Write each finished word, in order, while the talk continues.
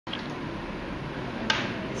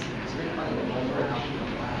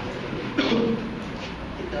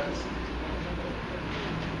It does.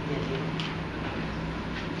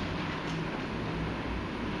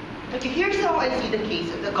 Okay, here's how I see the case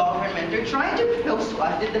of the government. They're trying to propose to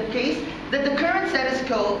us that the current status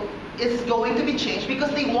quo is going to be changed because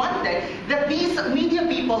they wanted that these media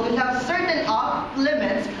people will have certain off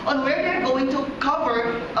limits on where they're going to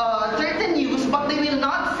cover certain news, but they will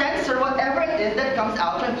not censor whatever it is that comes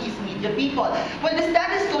out from these media people. Well, the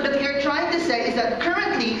status quo that we are trying to say is that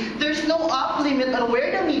currently there's no off limit on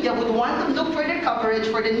where the media would want to look for their coverage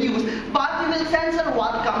for the news, but we will censor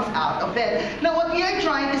what comes out of it. Now, what we are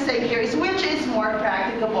trying to say here is which is more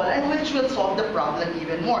practicable and which will solve the problem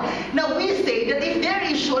even more. Now, we say that if their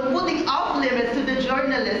issue on putting off limits to the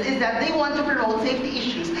journalists is that they want to promote safety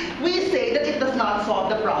issues, we say that it does not solve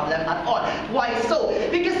the problem at all. Why so?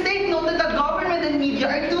 Because take note that the government and media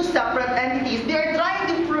are two separate entities. They are trying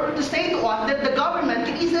to say to us that the government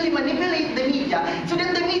can easily manipulate the media so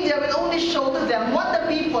that the media will only show to them what the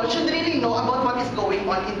people should really know about what is going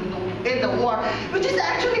on in the war, which is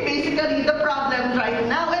actually basically the problem right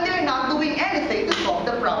now, and they're not doing anything to solve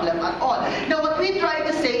the problem at all. Now, what we try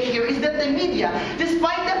to say here is that the media,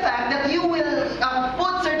 despite the fact that you will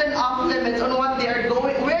put certain off limits on what they are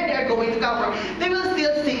going, where they are going to cover, they will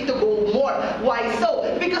still seek to go more. Why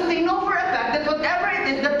so? Because they know for a fact that whatever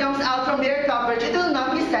it is that comes out from their coverage, it will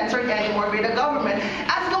not be censored anymore by the government,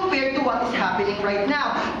 as compared to what is happening right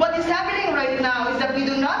now. What is happening right now is that we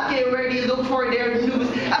do not care where they look for their news,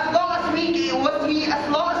 as long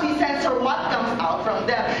as we censor what comes out from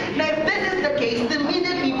them. Now, if this is the case, the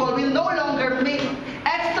media people will no longer make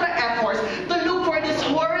extra efforts to look for these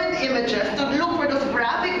horrid images, to look for those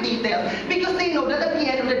graphic details, because they know that at the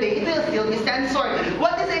end of the day, it will still be censored.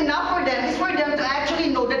 What is enough for them is for them to actually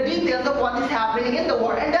know the details of what is happening in the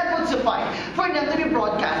war, and that would suffice for them to be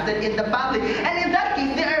broadcasted in the public. And in that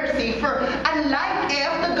case, they are safer. Unlike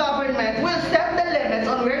if the government will set the limits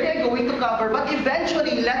on where they're going to cover, but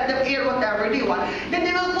eventually let them air whatever they want, then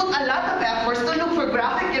they will put a lot of efforts to look for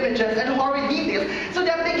graphic images and horrid details so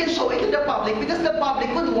that they can show it to the public, because the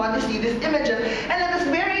public would want to see these images. And let us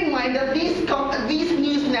bear in mind that these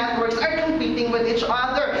news networks are competing with each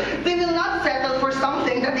other. They will not settle for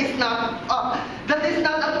something that is not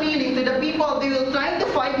appealing to the people. They will try to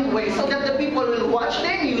find ways so that the people will watch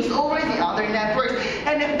their news over the other networks.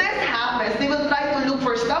 And if this happens, they will try to look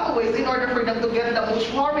for some ways in order for them to get the most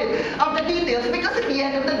horrid of the details, because at the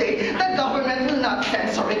end of the day, the government will not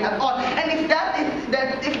censor it at all. And if that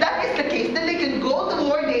is the case, then they can go to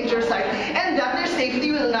more danger sites, and that their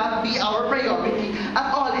safety will not be our priority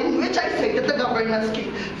at all. In which I say that the government's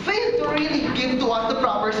case failed to really give to us the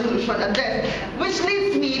proper solution on this, which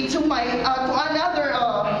leads me to my another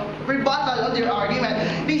rebuttal on their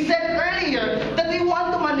argument. They said earlier that we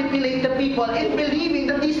want to manipulate the people in believing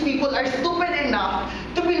that these people are stupid enough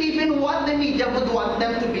to believe in what the media would want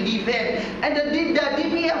them to believe in. And the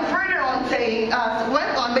DPM further on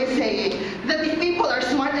went on by saying that if people are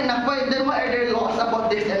smart enough, then what are their laws about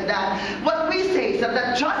this and that? What we say is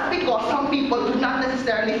that just because some people do not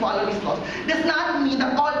necessarily follow these laws does not mean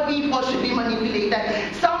that all people should be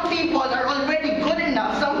manipulated. Some people are already good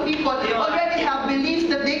enough. Some people already have beliefs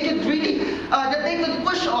that they could really, that they could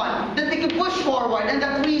push on, that they could push forward, and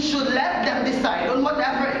that we should let them decide on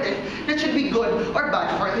whatever it is that should be good or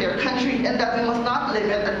bad for their country, and that we must not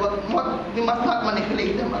limit and we must not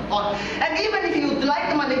manipulate them at all. And even if you would like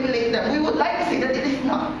to manipulate them, we would like to say that it is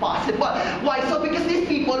not possible. Why so? Because these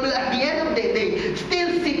people will, at the end of the day,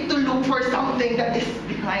 still seek to look for something that is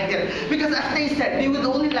behind it. Because as they said, they would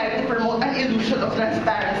only like to promote an illusion of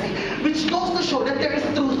transparency, which goes to show that there is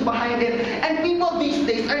truth behind it. And people these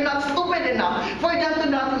days are not stupid enough for them to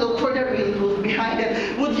not look for the real truth behind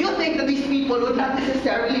it. Would you think that these people would not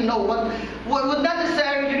necessarily know would not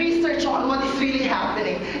necessarily research on what is really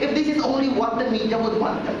happening if this is only what the media would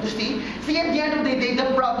want them to see? See, at the end of the day,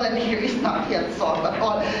 the problem here is not yet solved at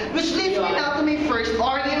all. Which leads me now to my first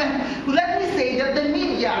argument. Let me say that the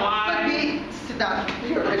media could be... Sit down.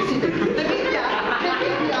 The media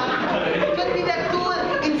could be the tool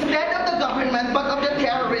instead of the government, but of the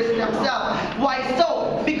terrorists themselves. Why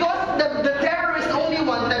so? Because the terrorists only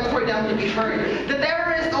wanted for them to be heard. The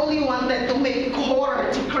terrorists only wanted to make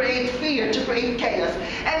horror, to create fear, to create chaos.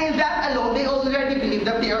 And in that alone, they already believe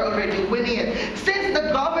that they are already winning it. Since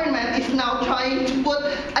the government is now trying to put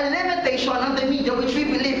a limitation on the media, which we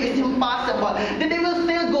believe is impossible, then they will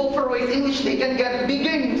still go for ways in which they can get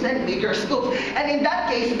bigger news and bigger scoops. And in that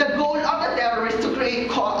case, the goal of the terrorists to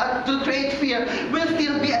create fear will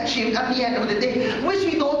still be achieved at the end of the day, which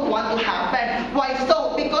we don't want to happen. Why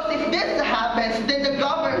so? Because if this happens, then the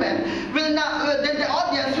government will not, then the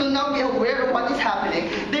audience will not be aware of what is happening.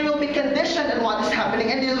 They will be conditioned on what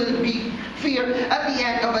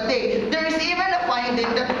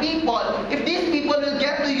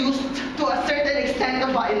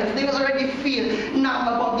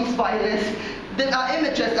violence the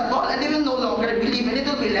images at all, and they will no longer believe, and it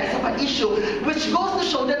will be less of an issue, which goes to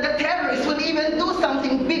show that the terrorists will even do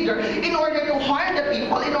something bigger in order to harm the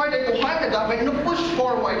people, in order to harm the government, to push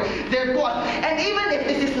forward their cause. And even if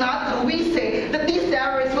this is not true, we say that these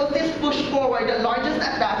terrorists will just push forward the largest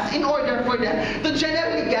attacks in order for them to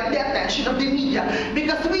generally get the attention of the media,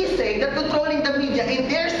 because we say that controlling the media in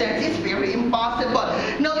their sense is very impossible.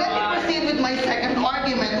 Now let me proceed with my second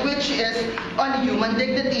argument, which is on human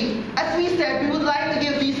dignity. As we said, we would like to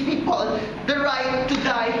give these people the right to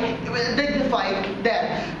die with a dignified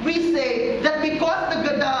death. We say that because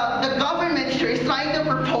the government here is trying to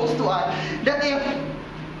propose to us that if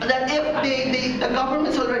the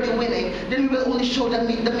government's already winning, then we will only show the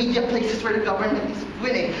media places where the government is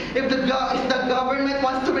winning. If the government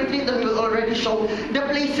wants to retreat, then we will already show the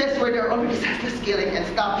places where they're already senseless killing and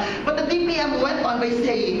stuff. But the DPM went on by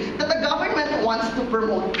saying that the government wants to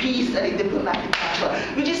promote peace and a diplomatic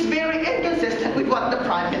action, which is very inconsistent with what the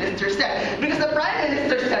Prime Minister said. Because the Prime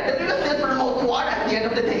Minister said that we will still promote war at the end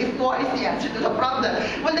of the day if war is the answer to the problem.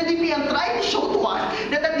 Well, the DPM tried to show to us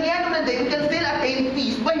that at the end of the day we can still attain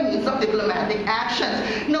peace by means of diplomatic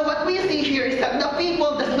actions. Now, what we see here is that the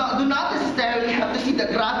people do not necessarily have to see the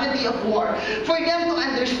gravity of war for them to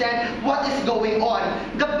understand what is going on.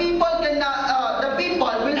 The people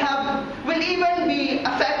will even be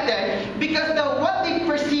affected because what they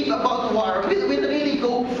perceive about war will really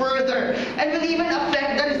go further and will even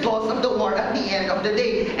affect the results of the war at the end of the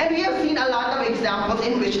day. And we have seen a lot of examples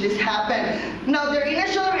in which this happened. Now, their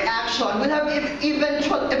initial reaction will have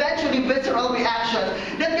eventually visceral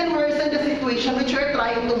reactions that can worsen the situation which we're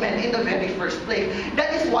trying to mend in the very first place.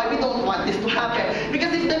 That is why we don't want this to happen.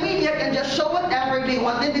 Because if the media can just show whatever they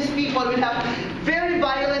want, then these people will have very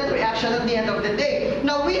violent reactions at the end of the day.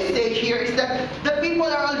 Now, we say here is that the people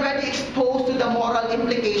are already exposed to the moral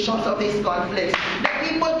implications of these conflicts. That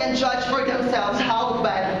people can judge for themselves how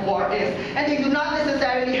bad war is. And they do not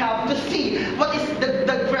necessarily have to see what is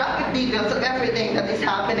the graphic details of everything that is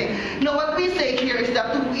happening. Now, what we say here is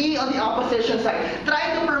that we on the opposition side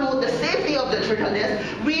try to promote the safety of the journalists.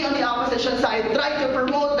 We on the opposition side try to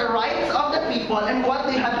promote the rights of the people and what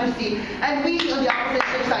they have to see. And we on the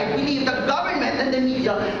opposition side believe the government and the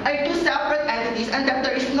media are two separate entities and that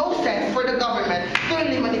there is no sense for the government to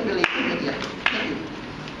really manipulate the media.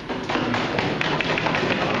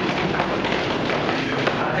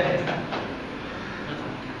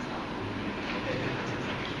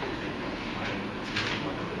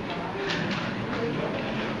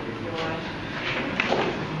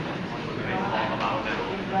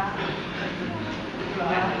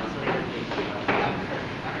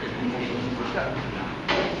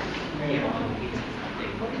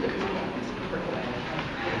 Thank you.